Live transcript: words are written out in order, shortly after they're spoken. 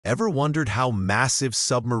Ever wondered how massive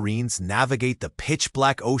submarines navigate the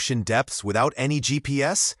pitch-black ocean depths without any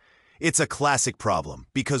GPS? It's a classic problem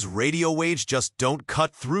because radio waves just don't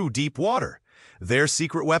cut through deep water. Their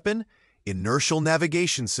secret weapon? Inertial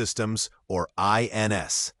Navigation Systems, or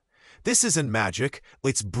INS. This isn't magic,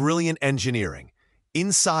 it's brilliant engineering.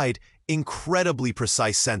 Inside, incredibly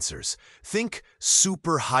precise sensors. Think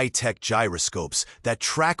super high-tech gyroscopes that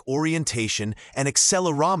track orientation and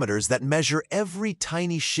accelerometers that measure every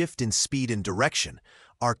tiny shift in speed and direction,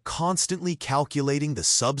 are constantly calculating the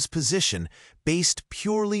sub's position based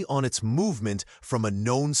purely on its movement from a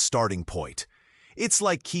known starting point. It's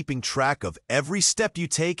like keeping track of every step you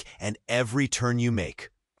take and every turn you make,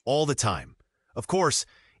 all the time. Of course,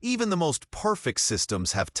 even the most perfect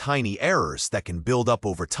systems have tiny errors that can build up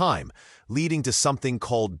over time, leading to something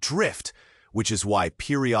called drift, which is why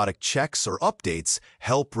periodic checks or updates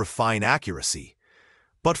help refine accuracy.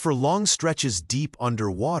 But for long stretches deep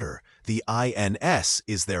underwater, the INS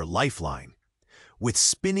is their lifeline. With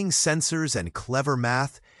spinning sensors and clever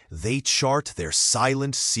math, they chart their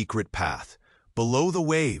silent secret path. Below the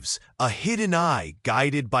waves, a hidden eye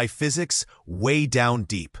guided by physics way down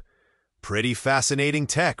deep. Pretty fascinating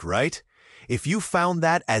tech, right? If you found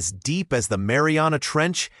that as deep as the Mariana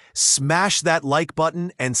Trench, smash that like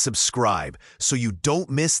button and subscribe so you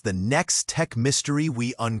don't miss the next tech mystery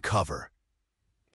we uncover.